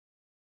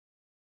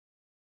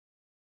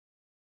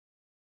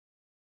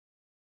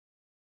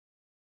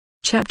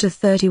Chapter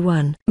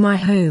 31. My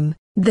home,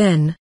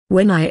 then,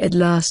 when I at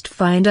last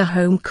find a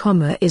home,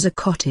 is a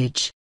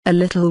cottage, a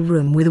little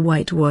room with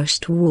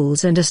whitewashed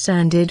walls and a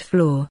sanded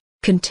floor,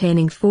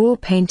 containing 4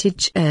 painted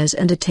chairs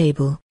and a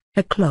table,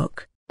 a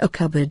clock, a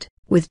cupboard,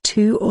 with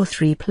 2 or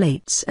 3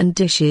 plates and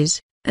dishes,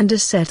 and a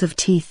set of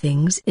tea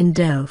things in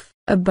delf.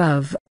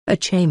 Above, a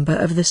chamber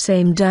of the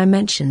same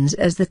dimensions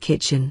as the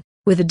kitchen,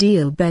 with a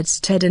deal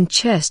bedstead and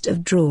chest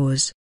of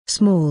drawers,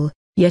 small,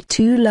 yet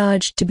too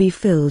large to be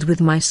filled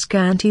with my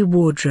scanty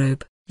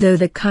wardrobe, though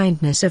the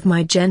kindness of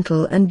my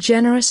gentle and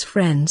generous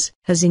friends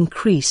has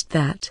increased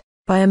that,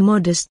 by a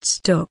modest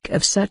stock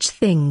of such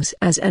things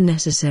as are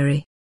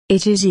necessary.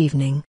 It is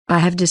evening. I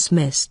have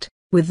dismissed,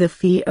 with the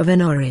fee of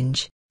an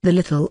orange, the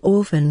little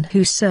orphan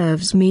who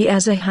serves me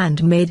as a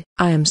handmaid.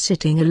 I am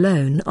sitting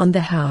alone on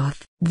the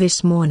hearth.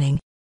 This morning,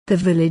 the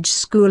village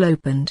school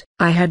opened.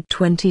 I had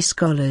 20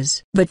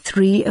 scholars, but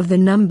 3 of the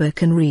number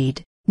can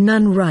read,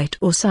 none write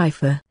or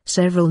cipher,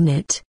 several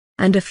knit,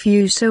 and a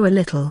few sew a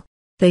little.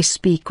 They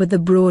speak with the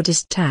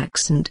broadest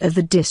accent of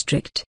the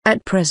district.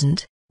 At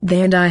present,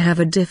 they and I have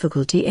a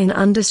difficulty in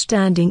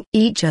understanding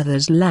each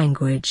other's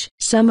language.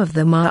 Some of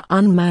them are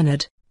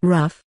unmannered,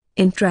 rough,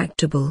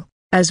 intractable,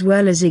 as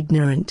well as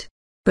ignorant,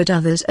 but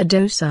others are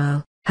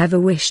docile, have a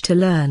wish to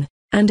learn,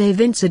 and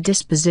evince a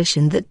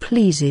disposition that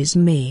pleases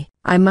me.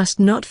 I must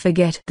not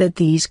forget that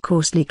these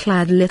coarsely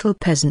clad little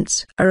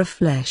peasants are of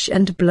flesh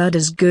and blood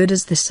as good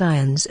as the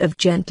scions of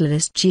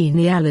gentlest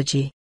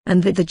genealogy,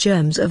 and that the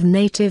germs of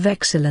native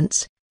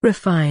excellence,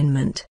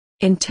 refinement,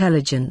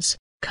 intelligence,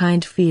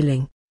 kind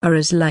feeling, are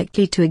as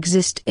likely to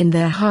exist in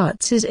their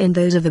hearts as in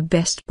those of the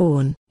best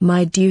born.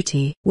 My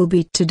duty will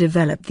be to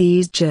develop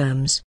these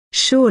germs.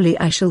 Surely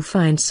I shall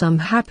find some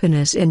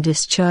happiness in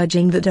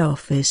discharging that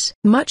office.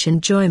 Much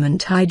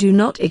enjoyment I do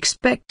not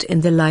expect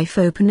in the life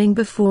opening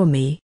before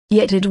me,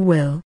 yet it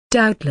will,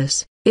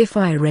 doubtless, if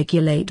I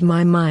regulate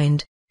my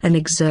mind, and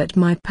exert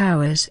my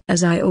powers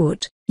as I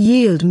ought,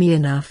 yield me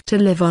enough to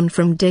live on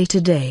from day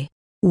to day.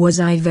 Was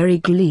I very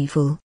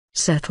gleeful,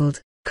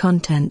 settled,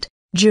 content,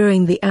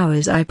 during the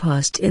hours I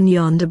passed in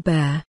yonder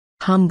bare,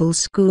 humble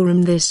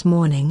schoolroom this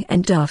morning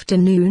and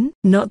afternoon?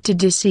 Not to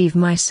deceive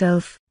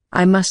myself,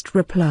 I must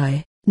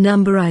reply,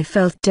 I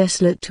felt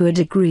desolate to a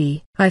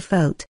degree. I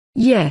felt,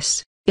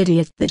 yes,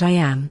 idiot that I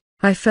am,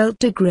 I felt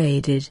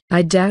degraded.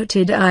 I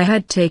doubted I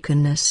had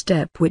taken a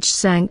step which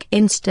sank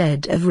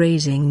instead of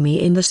raising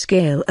me in the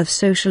scale of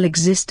social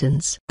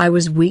existence. I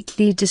was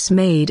weakly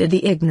dismayed at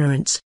the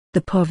ignorance,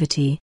 the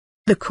poverty,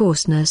 the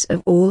coarseness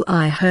of all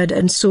I heard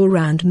and saw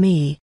round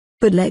me.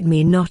 But let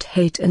me not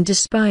hate and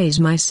despise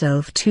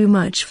myself too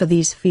much for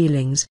these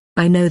feelings.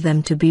 I know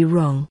them to be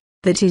wrong.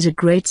 That is a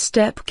great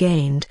step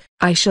gained.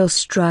 I shall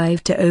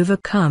strive to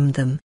overcome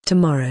them.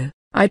 Tomorrow,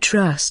 I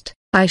trust,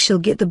 I shall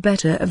get the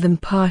better of them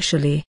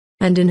partially,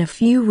 and in a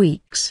few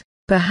weeks,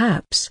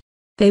 perhaps,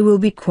 they will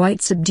be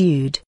quite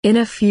subdued. In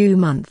a few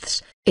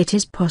months, it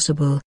is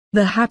possible,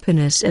 the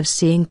happiness of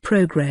seeing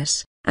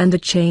progress, and the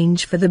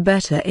change for the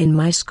better in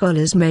my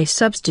scholars may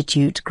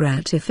substitute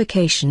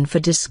gratification for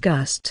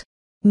disgust.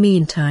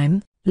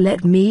 Meantime,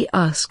 let me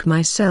ask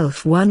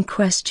myself one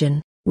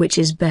question. Which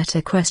is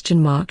better?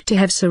 To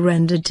have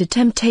surrendered to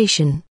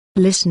temptation,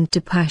 listened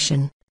to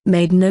passion,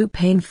 made no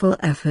painful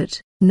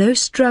effort, no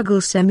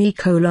struggle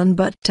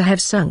but to have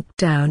sunk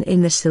down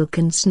in the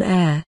silken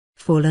snare,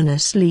 fallen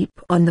asleep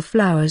on the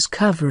flowers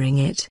covering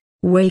it,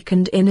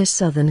 wakened in a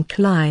southern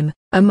clime,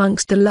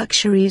 amongst the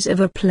luxuries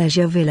of a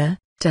pleasure villa,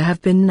 to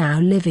have been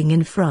now living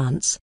in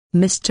France,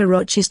 Mr.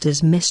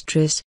 Rochester's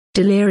mistress,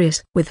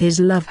 delirious with his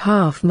love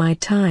half my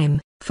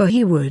time, for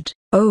he would,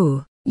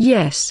 oh,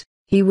 yes,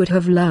 he would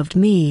have loved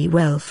me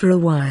well for a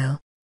while.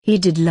 He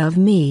did love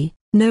me.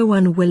 No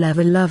one will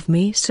ever love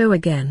me so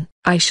again.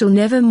 I shall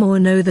never more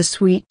know the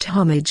sweet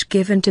homage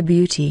given to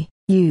beauty,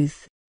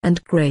 youth,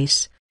 and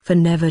grace, for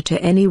never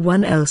to any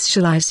one else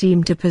shall I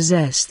seem to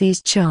possess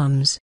these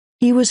charms.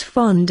 He was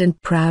fond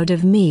and proud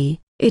of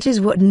me. It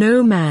is what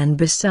no man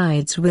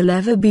besides will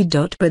ever be.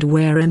 But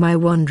where am I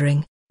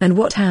wandering, and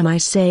what am I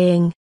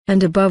saying,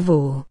 and above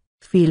all,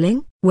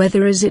 feeling?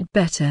 Whether is it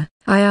better,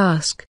 I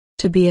ask,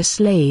 to be a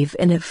slave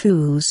in a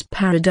fool's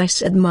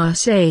paradise at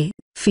Marseille,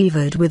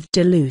 fevered with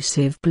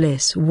delusive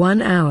bliss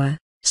 1 hour,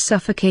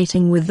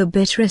 suffocating with the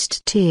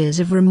bitterest tears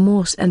of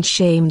remorse and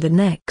shame the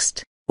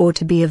next, or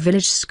to be a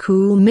village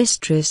school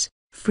mistress,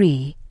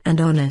 free and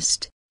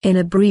honest, in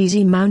a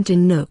breezy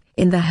mountain nook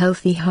in the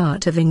healthy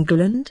heart of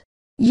England?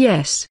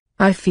 Yes,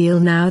 I feel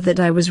now that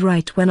I was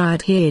right when I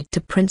adhered to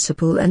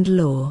principle and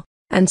law,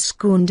 and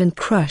scorned and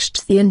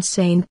crushed the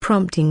insane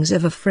promptings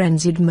of a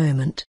frenzied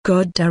moment.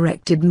 God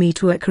directed me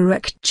to a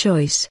correct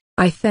choice.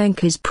 I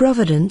thank His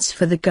providence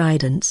for the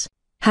guidance.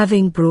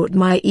 Having brought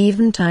my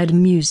eventide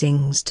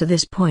musings to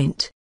this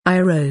point,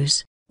 I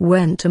rose,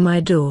 went to my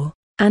door,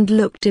 and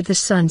looked at the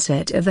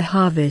sunset of the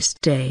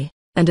harvest day,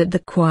 and at the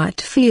quiet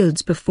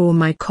fields before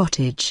my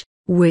cottage,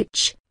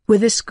 which,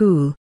 with a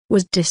school,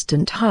 was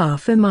distant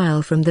half a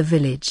mile from the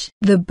village.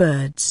 The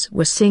birds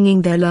were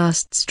singing their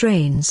last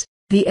strains.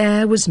 The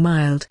air was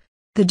mild,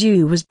 the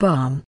dew was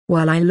balm.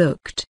 While I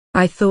looked,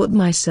 I thought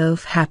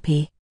myself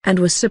happy, and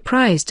was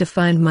surprised to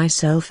find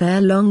myself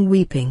ere long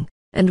weeping.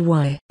 And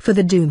why? For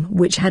the doom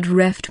which had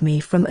reft me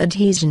from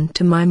adhesion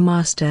to my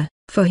master,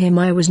 for him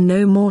I was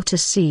no more to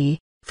see,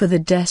 for the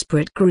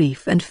desperate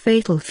grief and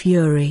fatal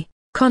fury,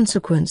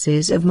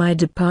 consequences of my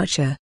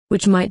departure,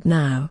 which might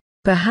now,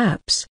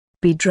 perhaps,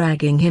 be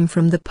dragging him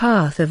from the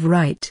path of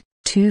right,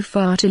 too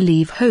far to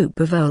leave hope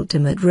of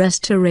ultimate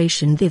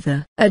restoration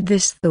thither. At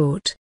this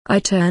thought, I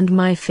turned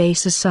my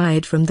face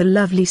aside from the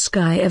lovely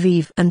sky of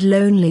eve and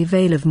lonely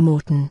vale of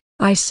Morton.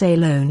 I say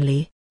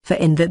lonely, for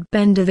in that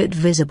bend of it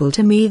visible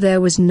to me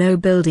there was no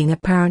building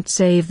apparent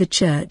save the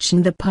church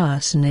and the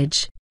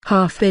parsonage,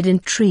 half hid in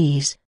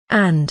trees,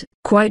 and,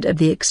 quite at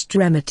the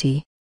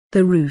extremity,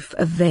 the roof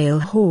of Vale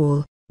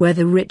Hall, where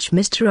the rich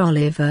Mr.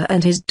 Oliver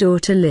and his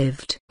daughter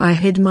lived. I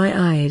hid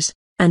my eyes,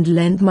 and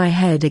leant my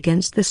head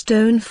against the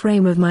stone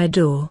frame of my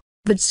door,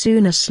 but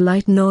soon a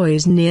slight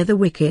noise near the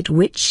wicket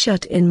which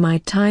shut in my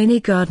tiny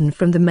garden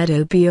from the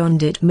meadow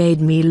beyond it made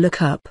me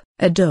look up.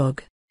 A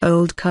dog,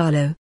 old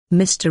Carlo,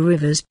 Mr.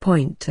 Rivers'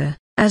 pointer,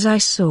 as I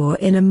saw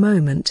in a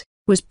moment,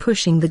 was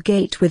pushing the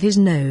gate with his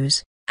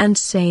nose, and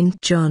St.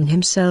 John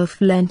himself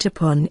leant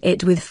upon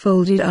it with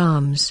folded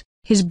arms,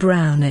 his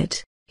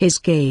brownet, his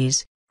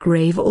gaze,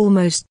 grave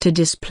almost to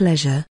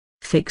displeasure,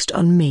 fixed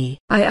on me.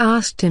 I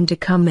asked him to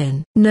come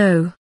in.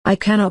 "No, I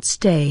cannot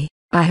stay.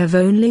 I have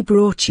only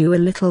brought you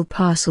a little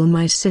parcel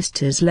my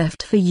sisters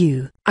left for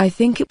you. I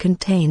think it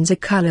contains a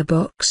color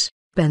box,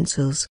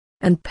 pencils,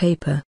 and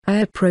paper." I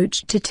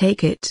approached to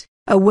take it.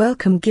 A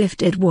welcome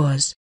gift it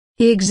was.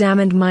 He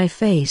examined my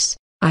face,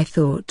 I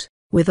thought,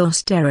 with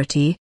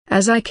austerity,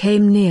 as I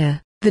came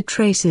near. The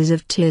traces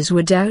of tears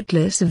were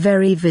doubtless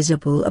very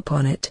visible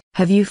upon it.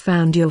 "Have you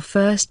found your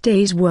first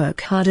day's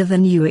work harder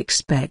than you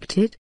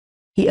expected?"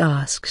 he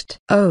asked.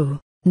 "Oh,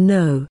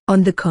 no.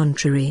 On the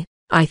contrary,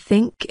 I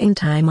think in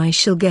time I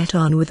shall get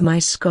on with my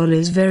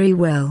scholars very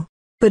well.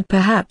 But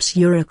perhaps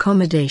your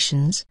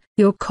accommodations,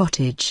 your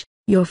cottage,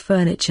 your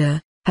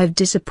furniture, have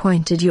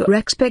disappointed your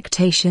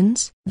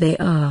expectations?" "They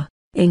are,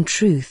 in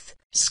truth,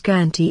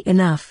 scanty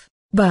enough,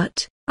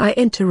 but," I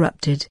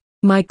interrupted,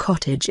 "my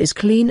cottage is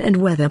clean and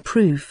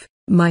weatherproof,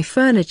 my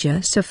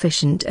furniture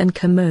sufficient and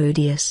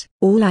commodious.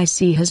 All I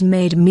see has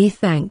made me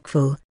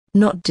thankful,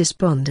 not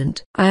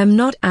despondent. I am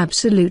not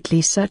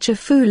absolutely such a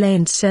fool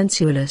and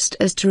sensualist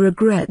as to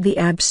regret the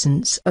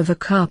absence of a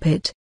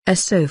carpet, a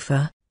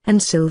sofa,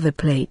 and silver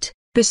plate.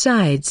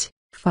 Besides,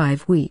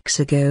 5 weeks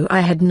ago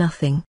I had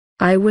nothing.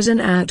 I was an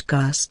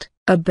outcast,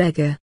 a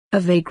beggar, a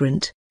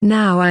vagrant.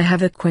 Now I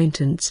have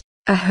acquaintance,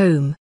 a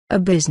home, a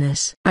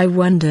business. I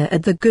wonder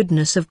at the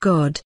goodness of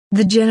God,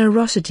 the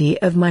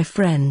generosity of my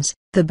friends,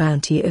 the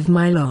bounty of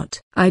my lot.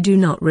 I do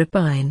not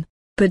repine.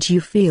 But you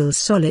feel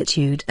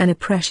solitude and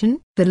oppression?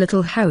 The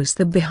little house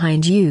there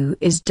behind you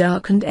is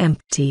dark and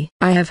empty.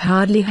 I have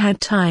hardly had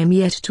time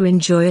yet to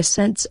enjoy a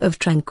sense of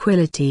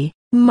tranquility,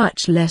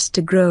 much less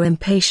to grow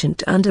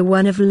impatient under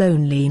one of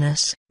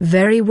loneliness."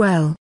 "Very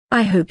well.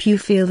 I hope you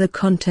feel the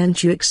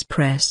content you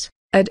express.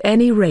 At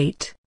any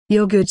rate,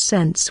 your good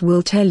sense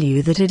will tell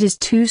you that it is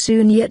too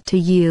soon yet to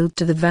yield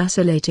to the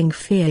vacillating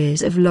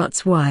fears of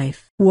Lot's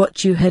wife.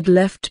 What you had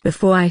left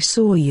before I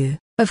saw you,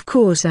 of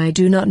course I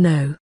do not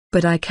know,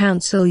 but I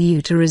counsel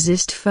you to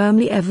resist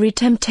firmly every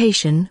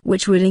temptation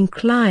which would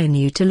incline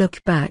you to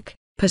look back.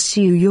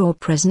 Pursue your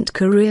present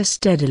career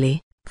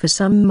steadily, for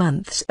some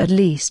months at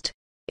least."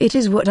 "It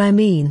is what I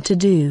mean to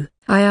do,"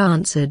 I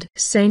answered.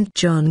 St.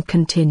 John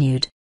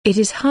continued, "It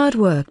is hard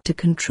work to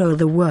control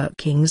the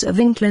workings of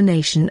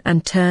inclination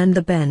and turn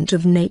the bent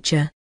of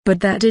nature, but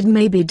that it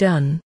may be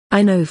done,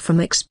 I know from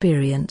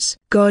experience.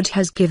 God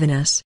has given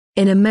us,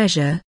 in a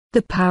measure,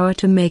 the power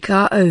to make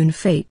our own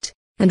fate,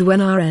 and when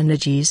our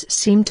energies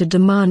seem to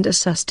demand a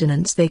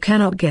sustenance they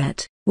cannot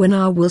get, when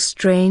our will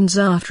strains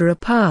after a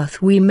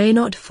path we may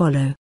not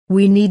follow,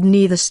 we need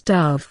neither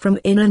starve from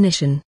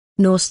inanition,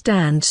 nor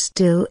stand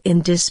still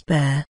in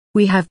despair.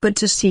 We have but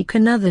to seek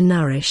another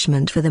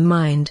nourishment for the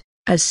mind,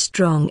 as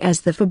strong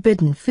as the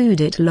forbidden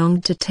food it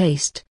longed to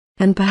taste,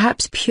 and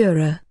perhaps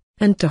purer,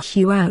 and to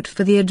hew out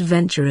for the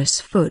adventurous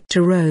foot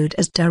a road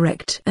as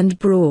direct and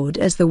broad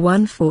as the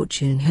one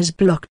fortune has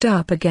blocked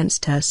up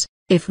against us,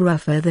 if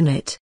rougher than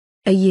it.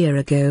 A year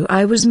ago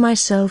I was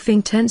myself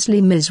intensely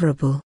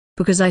miserable,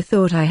 because I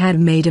thought I had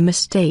made a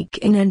mistake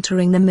in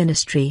entering the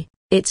ministry.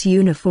 Its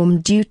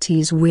uniform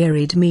duties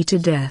wearied me to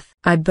death.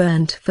 I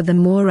burnt for the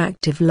more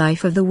active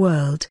life of the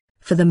world,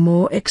 for the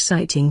more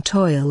exciting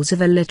toils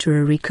of a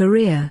literary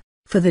career,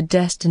 for the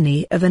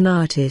destiny of an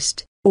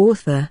artist,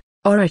 author,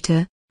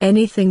 orator,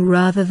 anything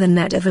rather than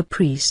that of a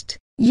priest.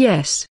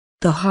 Yes,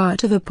 the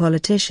heart of a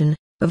politician,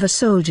 of a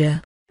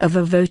soldier, of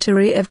a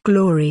votary of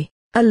glory,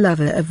 a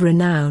lover of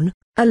renown,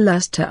 a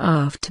luster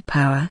after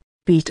power,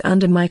 beat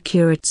under my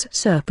curate's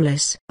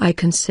surplice. I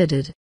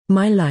considered,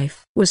 my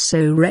life was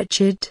so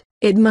wretched,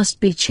 it must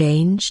be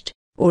changed,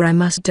 or I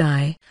must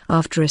die.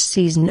 After a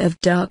season of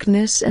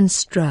darkness and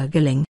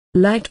struggling,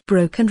 light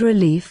broke and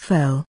relief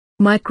fell.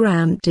 My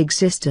cramped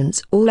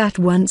existence all at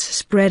once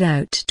spread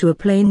out to a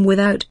plain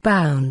without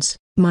bounds.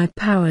 My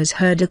powers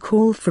heard a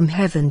call from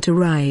heaven to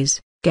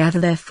rise, gather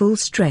their full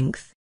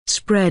strength,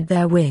 spread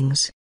their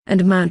wings,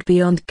 and mount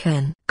beyond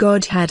ken.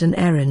 God had an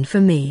errand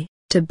for me,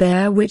 to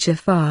bear which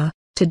afar,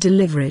 to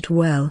deliver it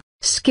well.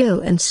 Skill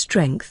and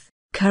strength,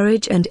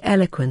 courage and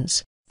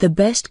eloquence, the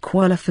best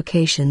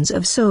qualifications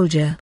of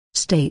soldier,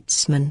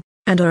 statesman,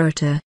 and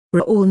orator,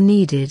 were all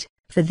needed,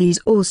 for these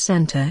all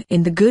center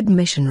in the good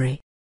missionary.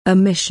 A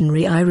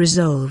missionary I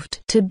resolved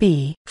to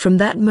be. From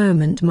that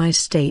moment my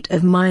state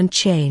of mind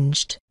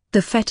changed,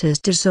 the fetters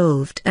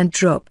dissolved and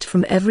dropped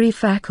from every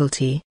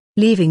faculty,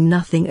 leaving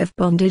nothing of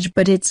bondage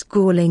but its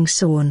galling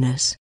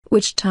soreness,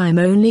 which time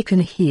only can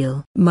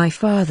heal. My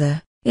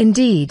father,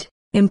 indeed,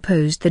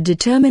 imposed the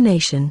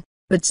determination,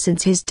 but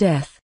since his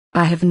death,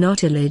 I have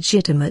not a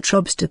legitimate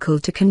obstacle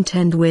to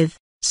contend with,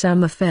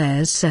 some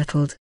affairs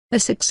settled, a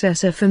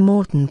successor for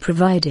Morton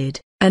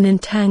provided, an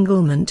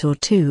entanglement or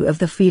two of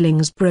the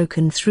feelings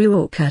broken through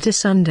or cut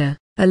asunder,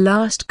 a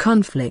last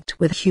conflict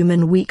with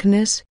human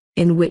weakness,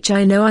 in which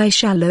I know I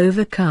shall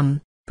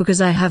overcome, because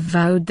I have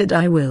vowed that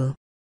I will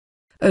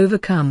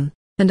overcome,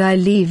 and I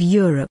leave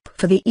Europe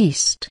for the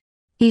East.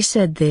 He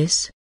said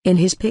this, in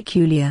his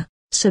peculiar,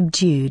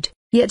 subdued,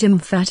 yet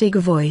emphatic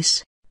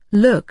voice,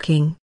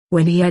 looking,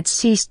 when he had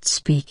ceased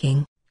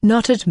speaking,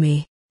 not at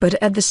me, but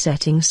at the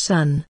setting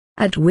sun,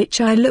 at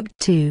which I looked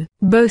too.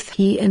 Both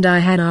he and I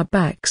had our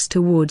backs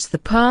towards the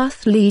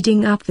path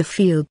leading up the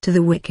field to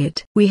the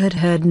wicket. We had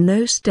heard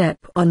no step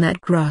on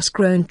that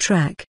grass-grown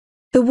track.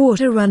 The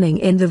water running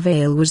in the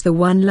vale was the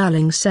one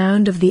lulling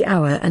sound of the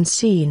hour and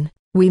scene.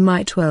 We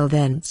might well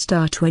then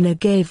start when a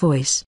gay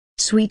voice,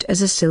 sweet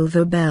as a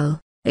silver bell,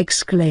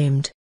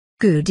 exclaimed,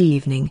 "Good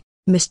evening,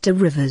 Mr.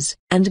 Rivers."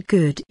 And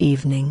 "Good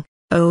evening,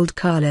 old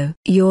Carlo."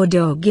 "Your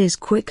dog is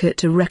quicker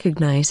to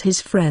recognize his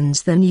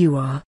friends than you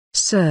are,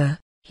 sir."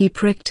 He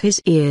pricked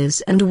his ears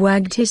and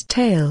wagged his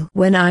tail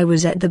when I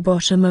was at the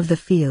bottom of the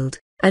field,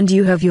 "and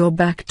you have your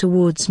back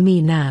towards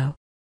me now."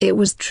 It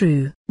was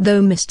true.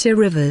 Though Mr.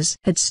 Rivers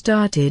had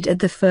started at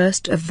the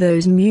first of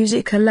those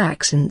musical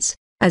accents,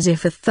 as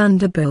if a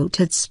thunderbolt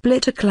had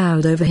split a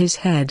cloud over his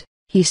head,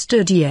 he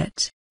stood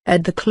yet,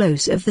 at the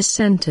close of the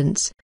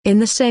sentence, in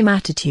the same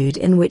attitude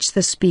in which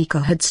the speaker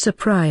had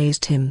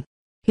surprised him.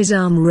 His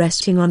arm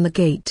resting on the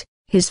gate,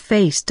 his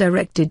face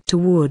directed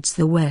towards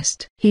the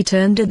west. He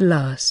turned at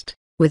last,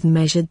 with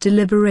measured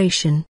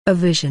deliberation. A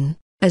vision,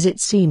 as it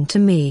seemed to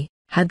me,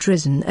 had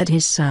risen at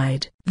his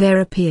side. There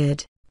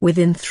appeared,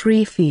 within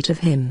 3 feet of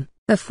him,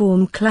 a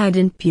form clad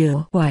in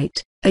pure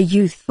white, a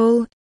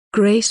youthful,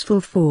 graceful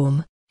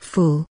form,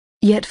 full,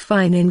 yet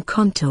fine in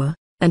contour,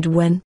 and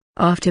when,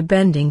 after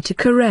bending to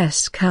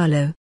caress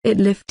Carlo, it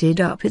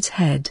lifted up its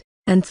head,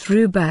 and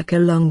threw back a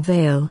long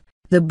veil,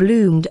 there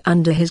bloomed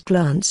under his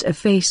glance a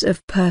face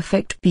of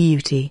perfect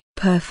beauty.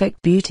 Perfect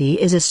beauty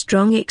is a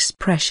strong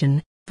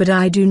expression, but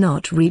I do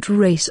not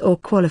retrace or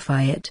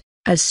qualify it,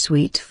 as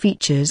sweet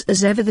features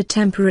as ever the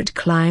temperate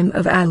clime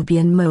of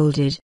Albion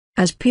moulded,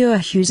 as pure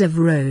hues of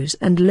rose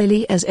and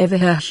lily as ever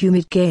her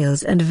humid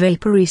gales and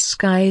vapory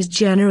skies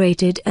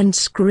generated and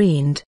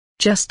screened,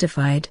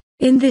 justified,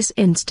 in this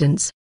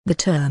instance, the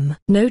term.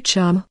 No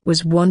charm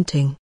was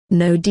wanting,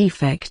 no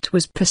defect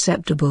was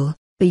perceptible.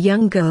 The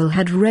young girl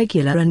had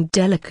regular and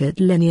delicate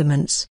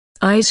lineaments,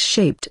 eyes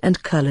shaped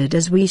and colored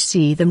as we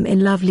see them in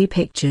lovely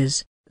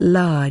pictures,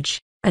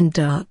 large, and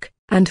dark,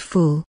 and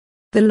full.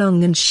 The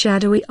long and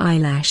shadowy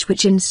eyelash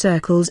which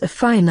encircles a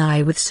fine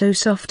eye with so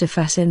soft a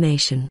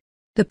fascination.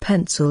 The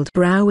penciled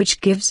brow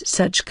which gives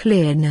such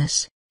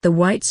clearness, the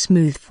white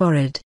smooth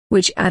forehead,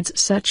 which adds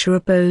such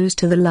repose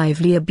to the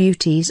livelier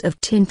beauties of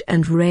tint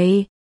and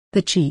ray,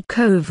 the cheek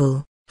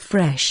oval,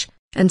 fresh,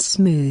 and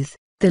smooth,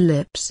 the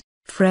lips,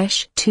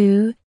 fresh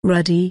too,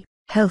 ruddy,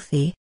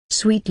 healthy,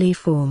 sweetly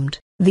formed,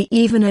 the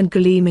even and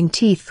gleaming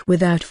teeth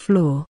without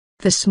flaw,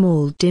 the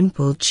small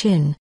dimpled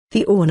chin,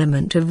 the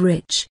ornament of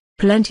rich,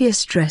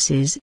 plenteous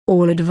dresses,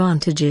 all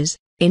advantages,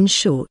 in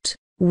short,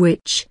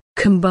 which,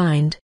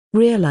 combined,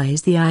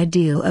 realize the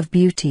ideal of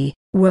beauty,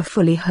 were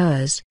fully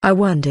hers. I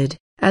wondered,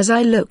 as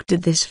I looked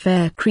at this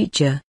fair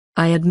creature,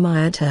 I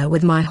admired her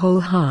with my whole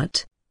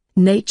heart.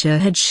 Nature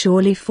had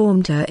surely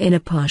formed her in a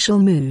partial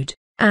mood,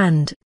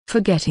 and,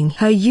 forgetting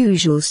her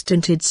usual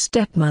stinted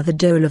stepmother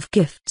dole of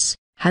gifts,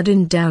 had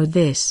endowed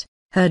this,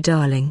 her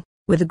darling,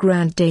 with a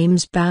grand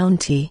dame's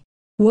bounty.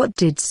 What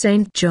did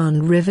St.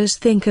 John Rivers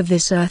think of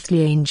this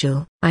earthly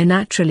angel? I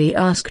naturally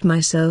asked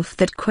myself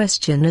that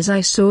question as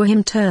I saw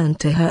him turn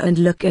to her and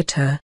look at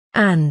her,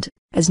 and,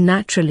 as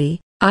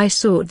naturally, I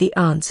sought the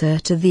answer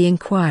to the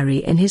inquiry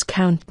in his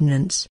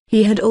countenance.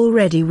 He had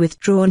already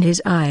withdrawn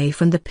his eye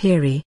from the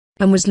Peri,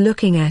 and was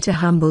looking at a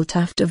humble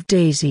tuft of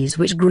daisies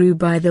which grew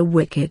by the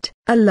wicket.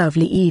 "A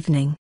lovely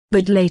evening,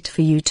 but late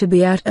for you to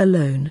be out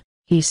alone,"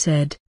 he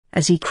said,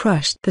 as he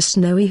crushed the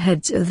snowy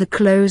heads of the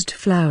closed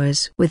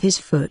flowers with his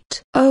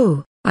foot.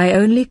 "Oh, I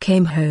only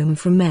came home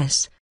from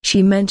mess."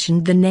 She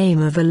mentioned the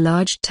name of a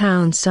large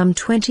town some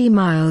 20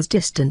 miles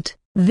distant.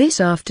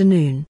 "This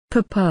afternoon.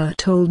 Papa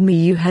told me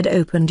you had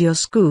opened your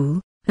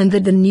school, and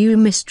that the new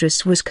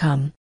mistress was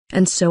come,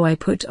 and so I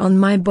put on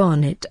my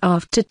bonnet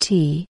after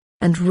tea,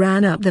 and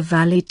ran up the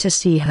valley to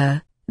see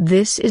her.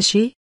 "This is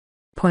she?"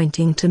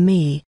 Pointing to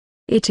me.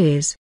 "It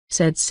is,"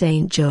 said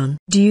St. John.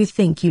 "Do you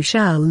think you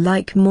shall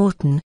like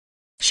Morton?"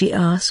 she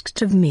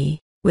asked of me,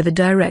 with a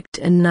direct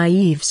and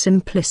naive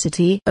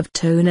simplicity of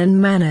tone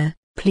and manner,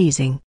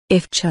 pleasing,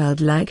 if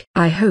childlike.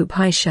 "I hope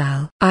I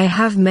shall. I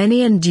have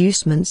many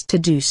inducements to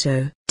do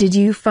so." "Did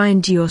you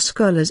find your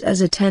scholars as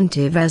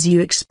attentive as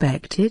you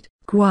expected?"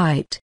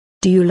 "Quite."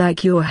 "Do you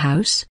like your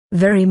house?"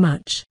 "Very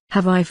much."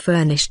 "Have I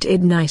furnished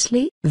it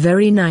nicely?"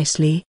 "Very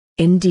nicely,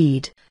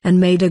 indeed, and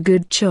made a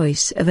good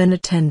choice of an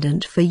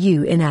attendant for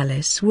you in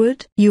Alice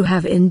Wood." "You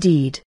have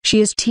indeed."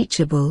 "She is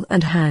teachable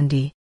and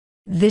handy."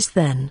 This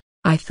then,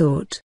 I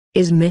thought,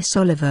 is Miss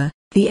Oliver,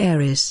 the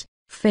heiress,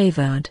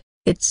 favored,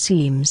 it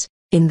seems,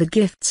 in the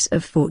gifts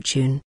of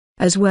fortune,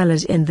 as well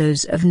as in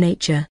those of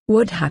nature.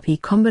 What happy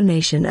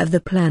combination of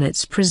the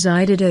planets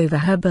presided over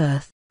her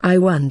birth, I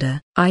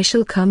wonder. "I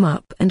shall come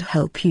up and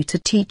help you to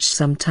teach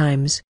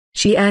sometimes,"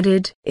 she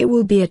added. "It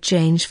will be a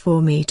change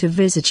for me to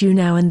visit you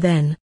now and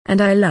then, and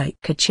I like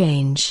a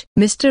change.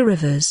 Mr.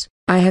 Rivers,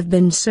 I have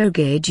been so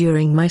gay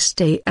during my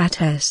stay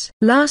at S.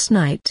 Last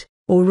night,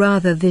 or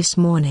rather this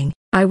morning,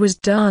 I was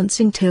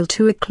dancing till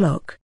 2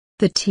 o'clock.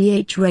 The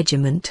Th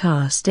Regiment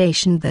are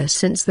stationed there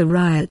since the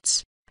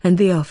riots, and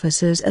the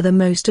officers are the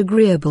most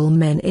agreeable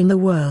men in the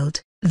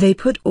world. They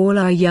put all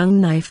our young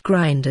knife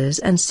grinders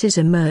and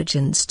scissor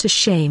merchants to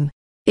shame."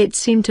 It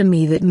seemed to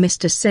me that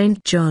Mr.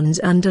 St. John's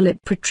underlip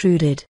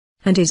protruded,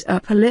 and his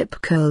upper lip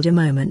curled a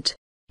moment.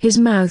 His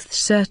mouth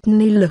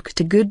certainly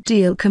looked a good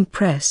deal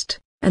compressed,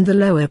 and the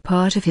lower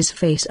part of his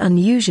face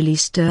unusually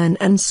stern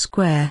and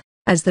square,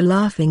 as the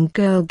laughing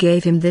girl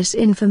gave him this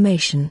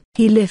information.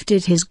 He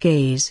lifted his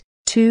gaze,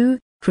 too,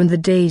 from the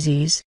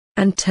daisies,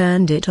 and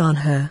turned it on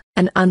her.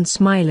 An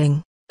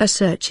unsmiling, a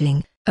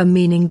searching, a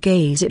meaning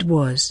gaze it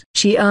was.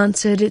 She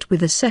answered it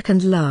with a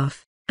second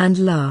laugh, and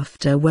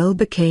laughter well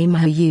became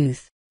her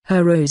youth,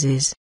 her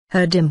roses,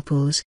 her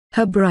dimples,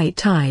 her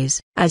bright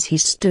eyes. As he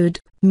stood,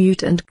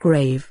 mute and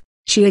grave,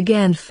 she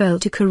again fell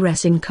to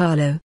caressing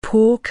Carlo.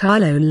 "Poor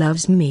Carlo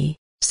loves me,"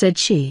 said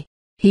she.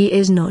 "He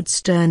is not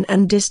stern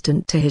and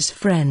distant to his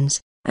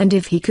friends, and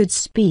if he could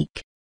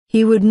speak,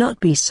 he would not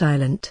be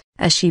silent."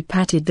 As she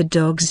patted the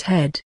dog's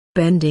head,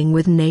 bending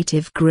with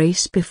native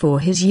grace before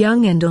his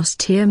young and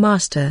austere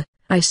master,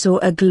 I saw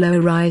a glow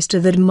rise to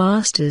that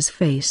master's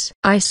face.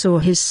 I saw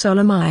his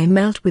solemn eye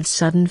melt with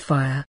sudden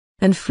fire,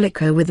 and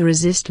flicker with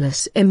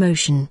resistless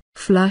emotion.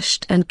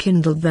 Flushed and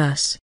kindled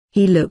thus,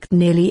 he looked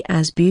nearly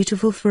as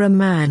beautiful for a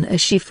man as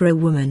she for a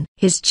woman.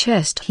 His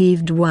chest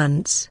heaved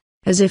once,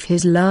 as if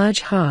his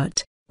large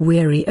heart,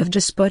 weary of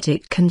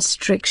despotic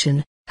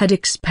constriction, had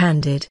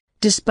expanded,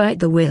 despite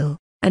the will,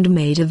 and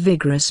made a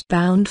vigorous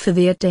bound for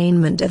the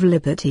attainment of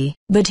liberty.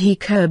 But he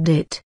curbed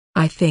it,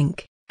 I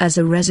think, as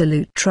a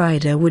resolute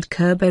rider would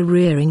curb a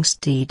rearing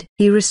steed.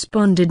 He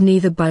responded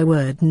neither by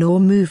word nor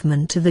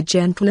movement to the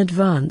gentle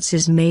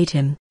advances made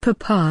him.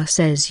 "Papa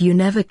says you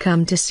never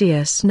come to see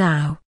us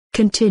now,"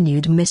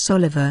 continued Miss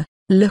Oliver,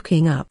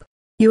 looking up.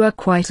 "You are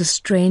quite a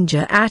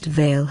stranger at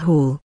Vale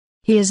Hall.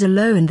 He is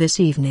alone this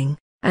evening,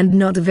 and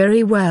not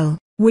very well.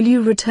 Will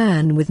you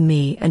return with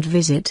me and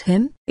visit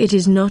him?" "It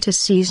is not a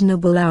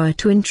seasonable hour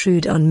to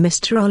intrude on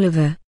Mr.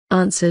 Oliver,"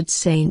 answered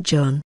St.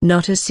 John.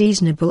 "Not a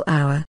seasonable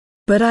hour,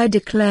 but I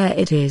declare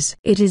it is.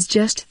 It is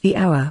just the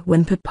hour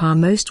when Papa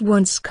most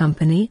wants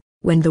company,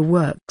 when the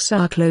works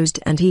are closed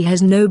and he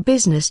has no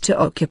business to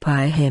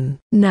occupy him.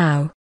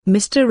 Now,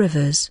 Mr.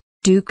 Rivers,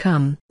 do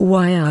come."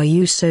 "Why are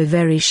you so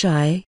very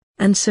shy,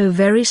 and so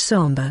very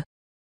somber?"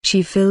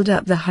 She filled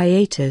up the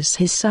hiatus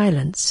his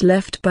silence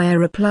left by a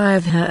reply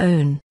of her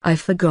own. "I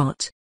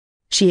forgot,"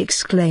 she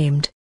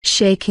exclaimed,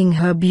 shaking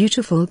her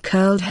beautiful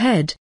curled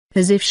head,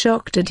 as if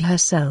shocked at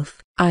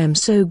herself. "I am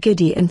so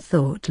giddy and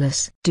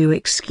thoughtless." "Do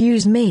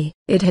excuse me.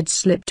 It had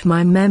slipped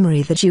my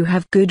memory that you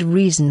have good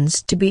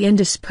reasons to be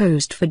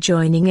indisposed for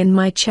joining in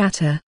my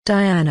chatter.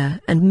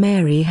 Diana and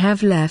Mary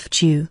have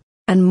left you,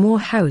 and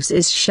Morehouse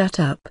is shut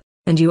up,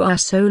 and you are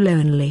so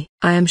lonely.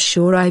 I am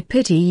sure I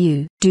pity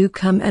you. Do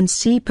come and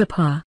see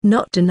Papa."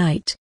 "Not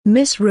tonight,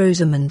 Miss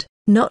Rosamond,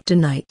 not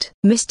tonight."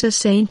 Mr.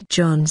 St.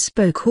 John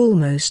spoke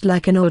almost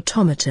like an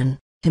automaton.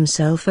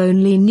 Himself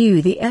only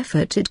knew the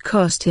effort it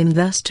cost him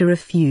thus to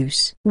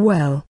refuse.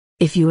 "Well,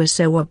 if you are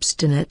so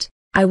obstinate,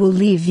 I will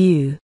leave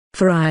you,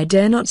 for I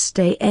dare not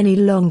stay any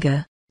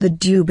longer. The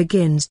dew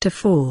begins to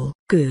fall."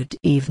 "Good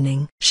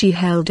evening." She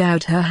held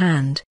out her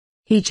hand.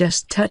 He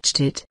just touched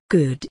it.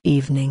 "Good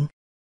evening,"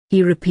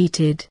 he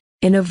repeated,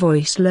 in a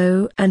voice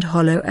low and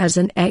hollow as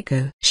an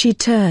echo. She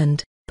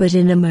turned, but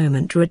in a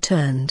moment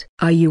returned.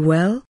 "Are you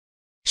well?"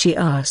 she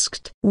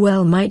asked.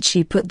 Well might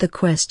she put the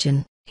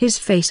question. His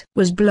face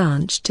was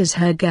blanched as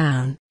her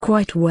gown.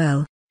 "Quite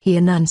well," he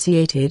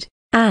enunciated,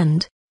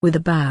 and, with a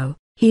bow,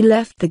 he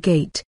left the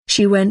gate.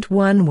 She went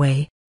one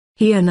way,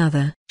 he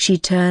another. She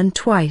turned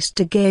twice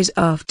to gaze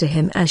after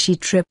him as she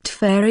tripped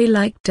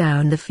fairy-like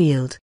down the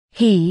field.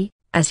 He,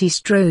 as he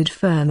strode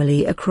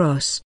firmly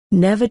across,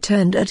 never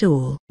turned at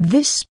all.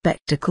 This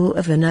spectacle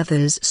of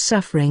another's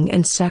suffering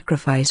and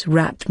sacrifice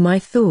wrapped my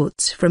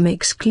thoughts from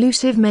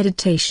exclusive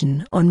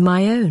meditation on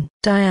my own.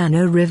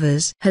 Diana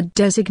Rivers had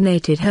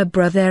designated her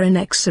brother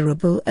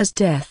inexorable as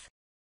death.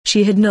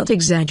 She had not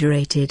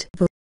exaggerated.